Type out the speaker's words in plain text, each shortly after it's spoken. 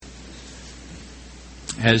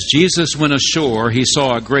As Jesus went ashore, he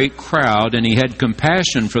saw a great crowd, and he had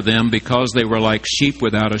compassion for them because they were like sheep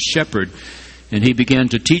without a shepherd, and he began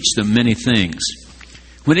to teach them many things.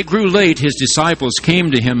 When it grew late, his disciples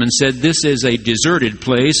came to him and said, "This is a deserted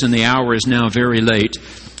place, and the hour is now very late.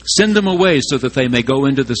 Send them away so that they may go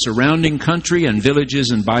into the surrounding country and villages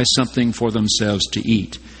and buy something for themselves to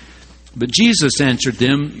eat." But Jesus answered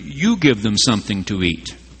them, "You give them something to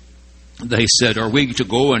eat." They said, "Are we to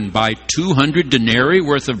go and buy 200 denarii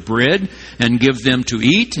worth of bread and give them to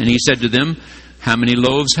eat?" And he said to them, "How many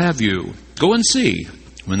loaves have you? Go and see."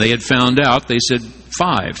 When they had found out, they said,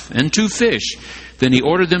 5, and 2 fish. Then he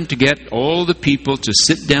ordered them to get all the people to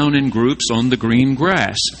sit down in groups on the green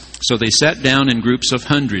grass. So they sat down in groups of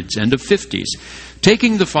hundreds and of 50s.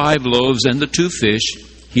 Taking the 5 loaves and the 2 fish,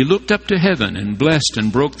 he looked up to heaven and blessed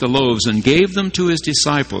and broke the loaves and gave them to his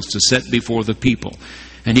disciples to set before the people.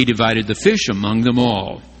 And he divided the fish among them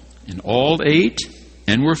all. And all ate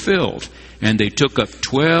and were filled. And they took up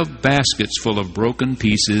 12 baskets full of broken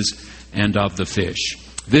pieces and of the fish.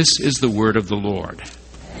 This is the word of the Lord.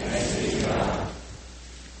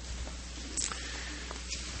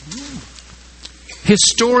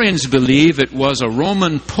 Historians believe it was a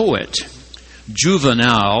Roman poet,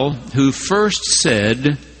 Juvenal, who first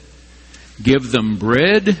said, "Give them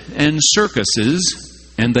bread and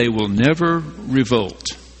circuses, and they will never revolt."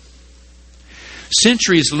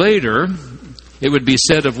 Centuries later, it would be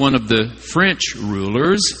said of one of the French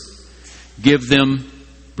rulers, "Give them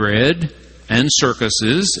bread and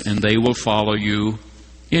circuses, and they will follow you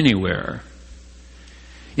anywhere."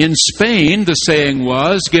 In Spain, the saying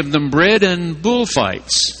was, "Give them bread and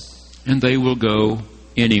bullfights, and they will go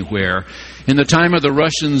anywhere." In the time of the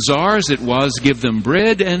Russian czars, it was, "Give them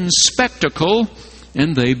bread and spectacle,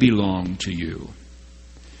 and they belong to you."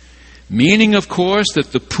 Meaning, of course,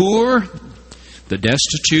 that the poor, the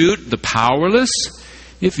destitute, the powerless,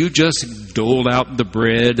 if you just dole out the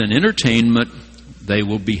bread and entertainment, they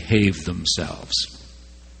will behave themselves.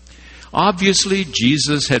 Obviously,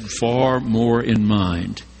 Jesus had far more in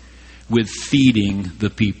mind with feeding the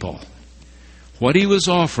people. What he was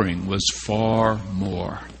offering was far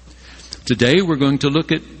more. Today we're going to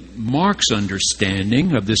look at Mark's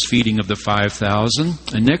understanding of this feeding of the 5,000,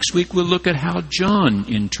 and next week we'll look at how John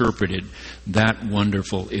interpreted that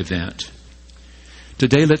wonderful event.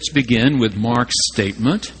 Today let's begin with Mark's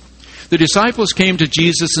statement. The disciples came to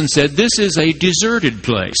Jesus and said, "This is a deserted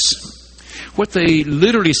place." What they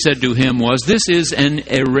literally said to him was, "This is an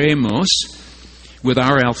eremos." With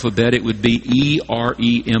our alphabet, it would be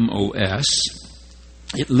E-R-E-M-O-S.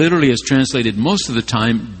 It literally is translated most of the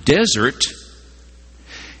time desert.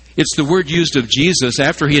 It's the word used of Jesus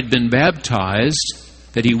after he had been baptized,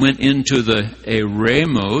 that he went into the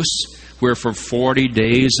eremos, where for 40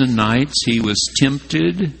 days and nights he was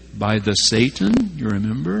tempted by the Satan, you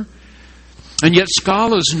remember? And yet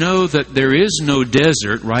scholars know that there is no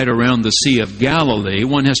desert right around the Sea of Galilee.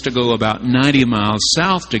 One has to go about 90 miles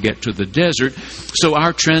south to get to the desert. So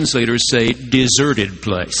our translators say deserted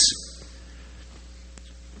place.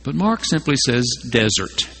 But Mark simply says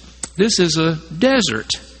desert. This is a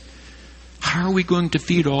desert. How are we going to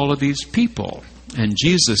feed all of these people? And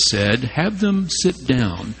Jesus said, "Have them sit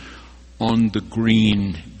down on the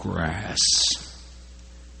green grass."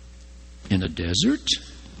 In a desert?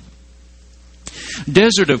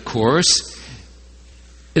 Desert, of course,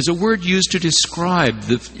 is a word used to describe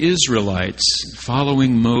the Israelites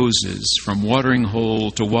following Moses from watering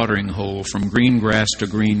hole to watering hole, from green grass to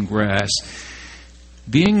green grass,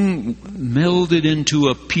 being melded into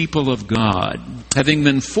a people of God, having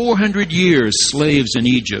been 400 years slaves in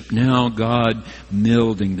Egypt, now God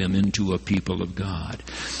melding them into a people of God.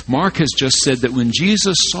 Mark has just said that when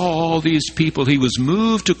Jesus saw all these people, he was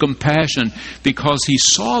moved to compassion because he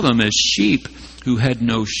saw them as sheep who had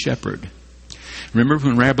no shepherd. Remember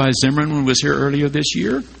when Rabbi Zimmerman was here earlier this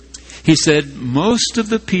year? He said most of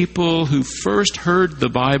the people who first heard the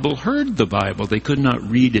Bible. They could not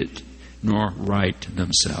read it nor write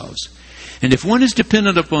themselves. And if one is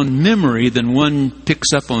dependent upon memory, then one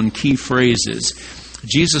picks up on key phrases.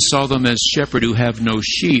 Jesus saw them as shepherd who have no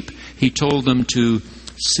sheep. He told them to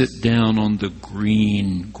sit down on the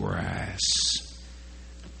green grass.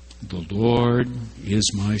 The Lord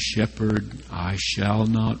is my shepherd, I shall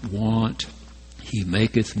not want. He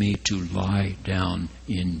maketh me to lie down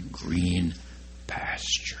in green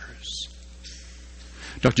pastures.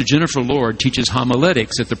 Dr. Jennifer Lord teaches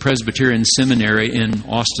homiletics at the Presbyterian Seminary in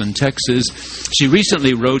Austin, Texas. She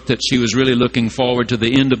recently wrote that she was really looking forward to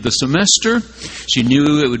the end of the semester. She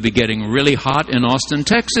knew it would be getting really hot in Austin,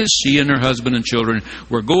 Texas. She and her husband and children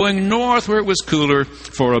were going north where it was cooler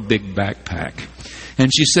for a big backpack.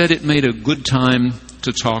 And she said it made a good time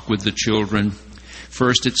to talk with the children.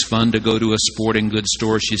 First, it's fun to go to a sporting goods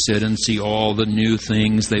store, she said, and see all the new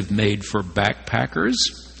things they've made for backpackers.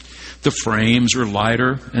 The frames are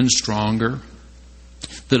lighter and stronger.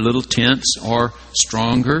 The little tents are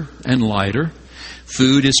stronger and lighter.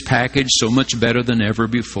 Food is packaged so much better than ever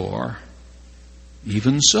before.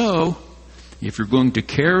 Even so, if you're going to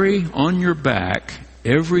carry on your back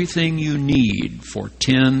everything you need for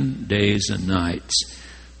 10 days and nights,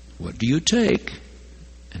 what do you take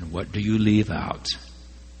and what do you leave out?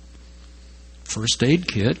 First aid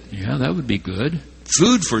kit, yeah, that would be good.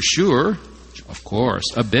 Food for sure, of course.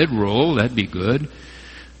 A bedroll, that'd be good.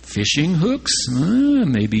 Fishing hooks,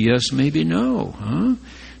 maybe yes, maybe no. Huh?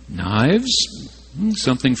 Knives,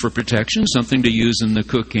 something for protection, something to use in the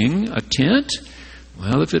cooking. A tent,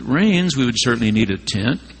 well, if it rains, we would certainly need a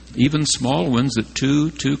tent. Even small ones that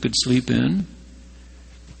two could sleep in.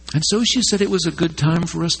 And so she said it was a good time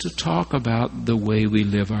for us to talk about the way we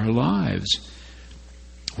live our lives.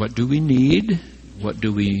 What do we need? What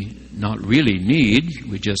do we not really need?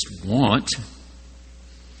 We just want.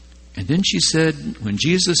 And then she said, when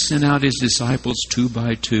Jesus sent out his disciples 2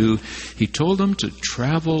 by 2, he told them to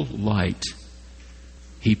travel light.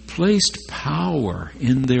 He placed power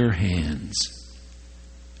in their hands.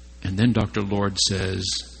 And then Dr. Lord says,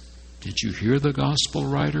 did you hear the gospel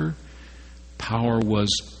writer? Power was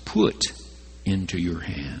put into your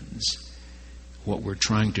hands. What we're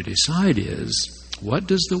trying to decide is, what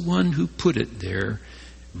does the one who put it there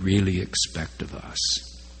really expect of us?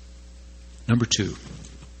 Number 2,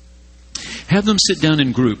 have them sit down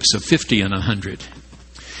in groups of 50 and 100.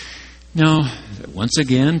 Now, once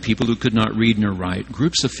again, people who could not read nor write,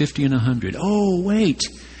 groups of 50 and 100. Oh, wait.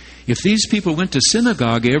 If these people went to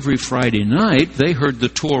synagogue every Friday night, they heard the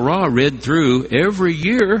Torah read through every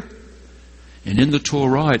year. And in the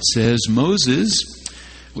Torah it says Moses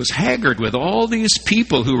was haggard with all these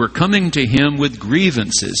people who were coming to him with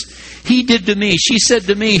grievances. He did to me, she said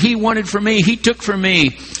to me, he wanted for me, he took from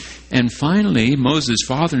me. And finally, Moses'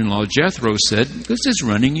 father-in-law, Jethro, said, this is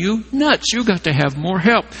running you nuts. You've got to have more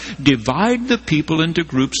help. Divide the people into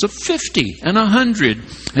groups of 50 and 100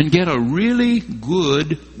 and get a really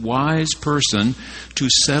good, wise person to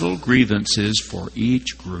settle grievances for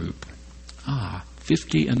each group.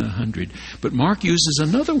 50 and 100. But Mark uses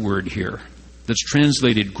another word here that's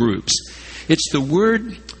translated groups. It's the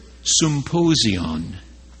word symposion.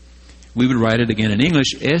 We would write it again in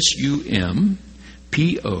English, S-U-M-P-O-S-I-O-N.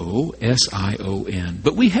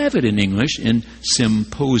 But we have it in English in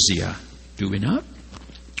symposia, do we not?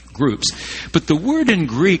 Groups. But the word in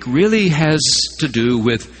Greek really has to do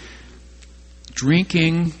with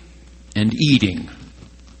drinking and eating,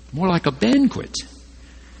 more like a banquet.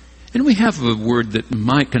 And we have a word that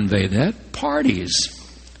might convey that, parties.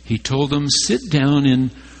 He told them, sit down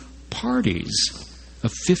in parties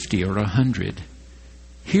of 50 or 100.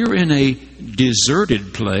 Here in a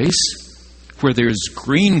deserted place where there's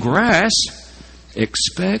green grass,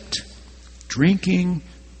 expect drinking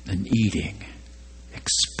and eating.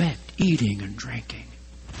 Expect eating and drinking.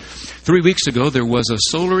 3 weeks ago, there was a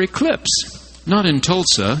solar eclipse, not in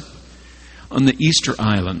Tulsa, on the Easter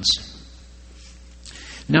Islands.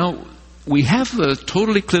 Now, we have a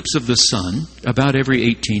total eclipse of the sun about every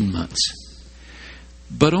 18 months.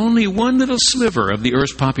 But only one little sliver of the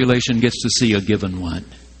Earth's population gets to see a given one.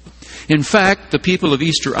 In fact, the people of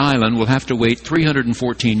Easter Island will have to wait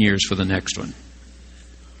 314 years for the next one.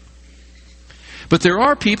 But there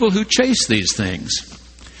are people who chase these things.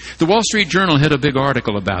 The Wall Street Journal had a big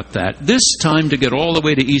article about that. This time, to get all the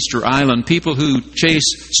way to Easter Island, people who chase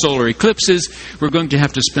solar eclipses were going to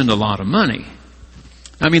have to spend a lot of money.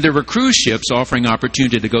 I mean, there were cruise ships offering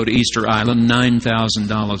opportunity to go to Easter Island,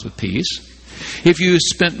 $9,000 apiece. If you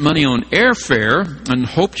spent money on airfare and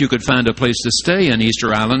hoped you could find a place to stay in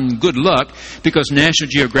Easter Island, good luck, because National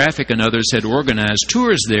Geographic and others had organized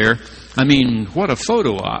tours there. I mean, what a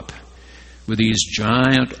photo op with these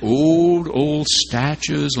giant old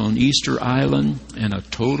statues on Easter Island and a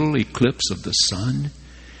total eclipse of the sun.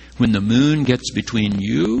 When the moon gets between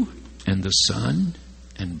you and the sun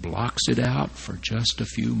and blocks it out for just a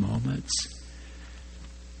few moments.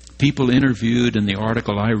 People interviewed in the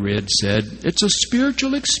article I read said, it's a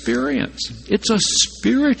spiritual experience. It's a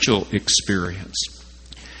spiritual experience.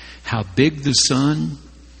 How big the sun,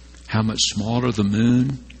 how much smaller the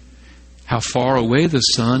moon, how far away the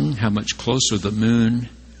sun, how much closer the moon.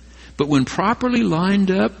 But when properly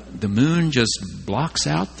lined up, the moon just blocks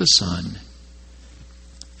out the sun.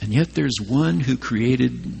 And yet there's one who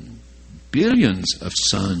created billions of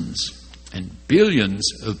suns and billions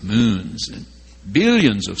of moons and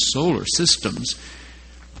billions of solar systems.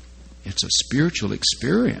 It's a spiritual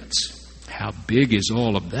experience. How big is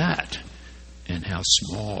all of that? And how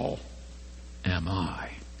small am I?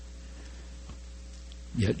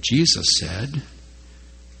 Yet Jesus said,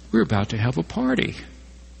 we're about to have a party.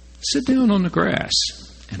 Sit down on the grass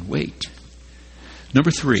and wait.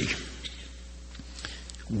 Number 3,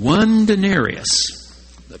 1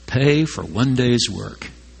 denarius, the pay for 1 day's work.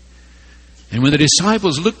 And when the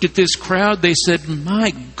disciples looked at this crowd, they said,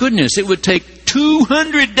 my goodness, it would take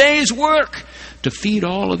 200 days' work to feed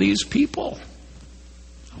all of these people.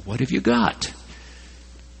 What have you got?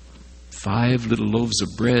 5 little loaves of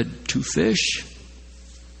bread, 2 fish.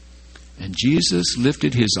 And Jesus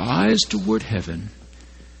lifted his eyes toward heaven,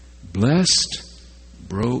 blessed,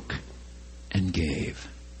 broke, and gave.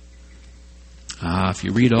 If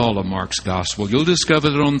you read all of Mark's gospel, you'll discover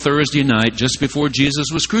that on Thursday night, just before Jesus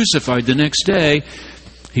was crucified the next day,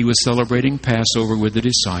 he was celebrating Passover with the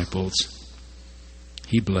disciples.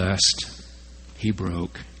 He blessed, he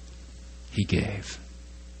broke, he gave.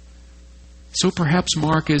 So perhaps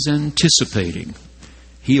Mark is anticipating.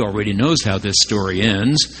 He already knows how this story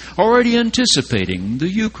ends, already anticipating the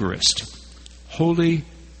Eucharist, Holy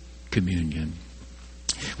Communion.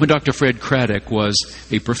 When Dr. Fred Craddock was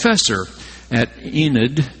a professor at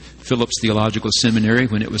Enid, Phillips Theological Seminary,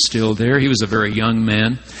 when it was still there, he was a very young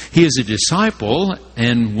man. He is a disciple,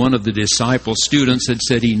 and one of the disciple students had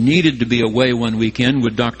said he needed to be away one weekend.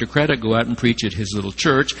 Would Dr. Craddock go out and preach at his little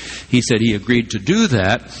church? He said he agreed to do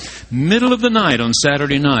that. Middle of the night on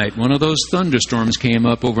Saturday night, one of those thunderstorms came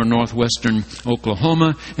up over northwestern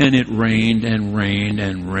Oklahoma, and it rained and rained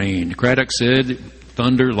and rained. Craddock said,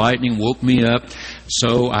 thunder, lightning woke me up.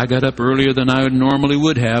 So I got up earlier than I normally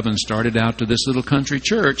would have and started out to this little country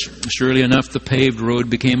church. Surely enough, the paved road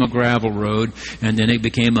became a gravel road, and then it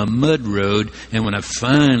became a mud road. And when I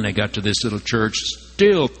finally got to this little church,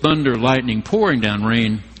 still thunder, lightning, pouring down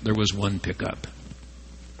rain, there was one pickup.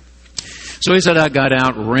 So he said, I got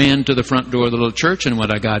out, ran to the front door of the little church, and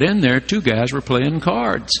when I got in there, 2 guys were playing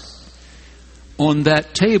cards on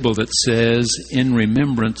that table that says, in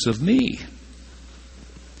remembrance of me.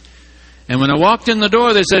 And when I walked in the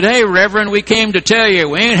door, they said, hey, Reverend, we came to tell you,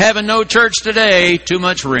 we ain't having no church today. Too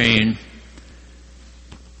much rain.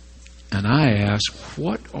 And I asked,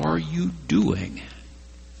 what are you doing?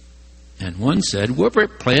 And one said, we're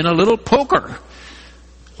playing a little poker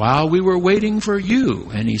while we were waiting for you.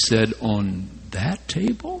 And he said, on that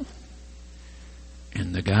table?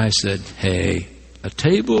 And the guy said, hey, a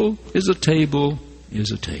table is a table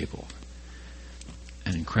is a table.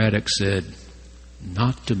 And Craddock said,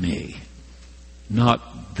 not to me.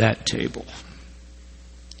 Not that table.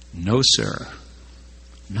 No, sir.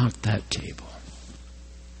 Not that table.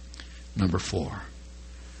 Number 4.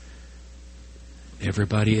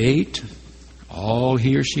 Everybody ate all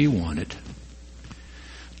he or she wanted.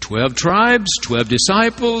 12 tribes, 12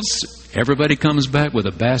 disciples. Everybody comes back with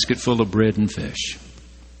a basket full of bread and fish.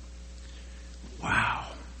 Wow.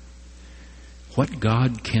 What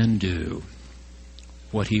God can do.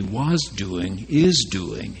 What he was doing, is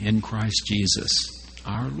doing in Christ Jesus,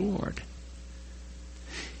 our Lord.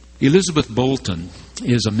 Elizabeth Bolton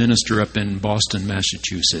is a minister up in Boston,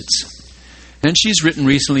 Massachusetts. And she's written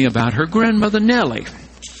recently about her grandmother Nellie.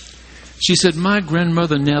 She said, my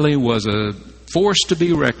grandmother Nellie was a force to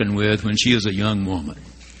be reckoned with when she was a young woman.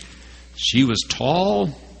 She was tall,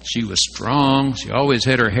 she was strong, she always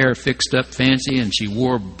had her hair fixed up fancy, and she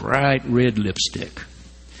wore bright red lipstick.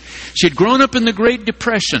 She had grown up in the Great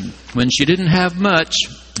Depression when she didn't have much,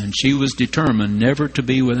 and she was determined never to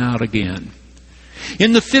be without again.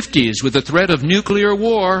 In the 50s, with the threat of nuclear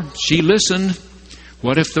war, she listened.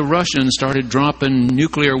 What if the Russians started dropping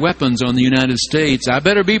nuclear weapons on the United States? I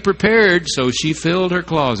better be prepared. So she filled her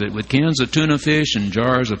closet with cans of tuna fish and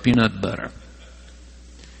jars of peanut butter.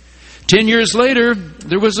 10 years later,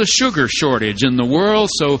 there was a sugar shortage in the world,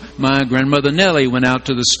 so my grandmother Nellie went out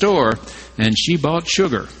to the store and she bought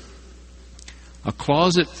sugar. A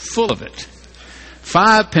closet full of it.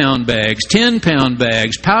 5-pound bags, 10-pound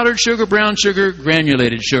bags, powdered sugar, brown sugar,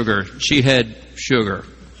 granulated sugar. She had sugar.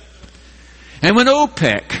 And when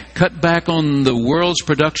OPEC cut back on the world's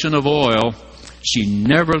production of oil, she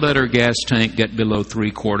never let her gas tank get below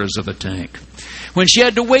 3/4 of a tank. When she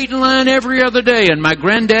had to wait in line every other day, and my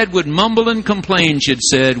granddad would mumble and complain, she'd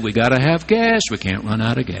said, we got to have gas, we can't run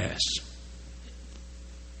out of gas.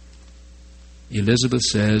 Elizabeth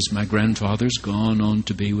says, my grandfather's gone on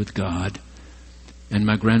to be with God, and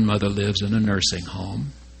my grandmother lives in a nursing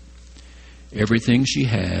home. Everything she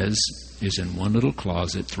has is in one little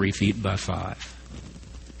closet, 3 feet by 5.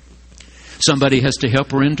 Somebody has to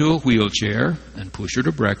help her into a wheelchair and push her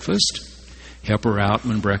to breakfast, help her out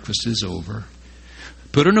when breakfast is over,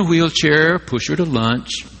 put her in a wheelchair, push her to lunch,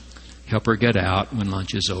 help her get out when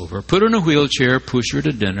lunch is over. Put her in a wheelchair, push her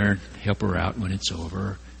to dinner, help her out when it's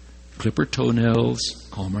over. Clip her toenails,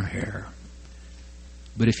 comb her hair.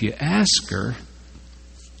 But if you ask her,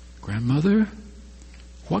 "Grandmother,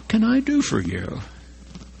 what can I do for you?"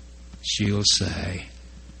 she'll say,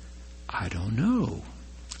 "I don't know.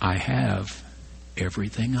 I have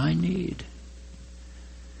everything I need."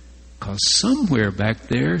 Because somewhere back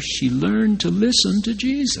there she learned to listen to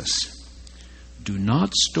Jesus. Do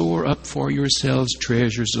not store up for yourselves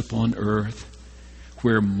treasures upon earth,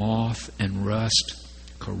 where moth and rust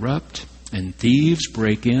corrupt and thieves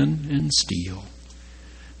break in and steal.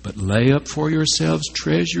 But lay up for yourselves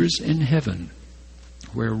treasures in heaven,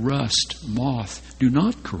 where rust, moth do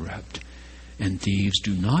not corrupt, and thieves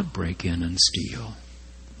do not break in and steal.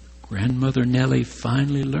 Grandmother Nellie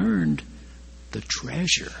finally learned the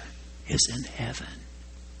treasure is in heaven.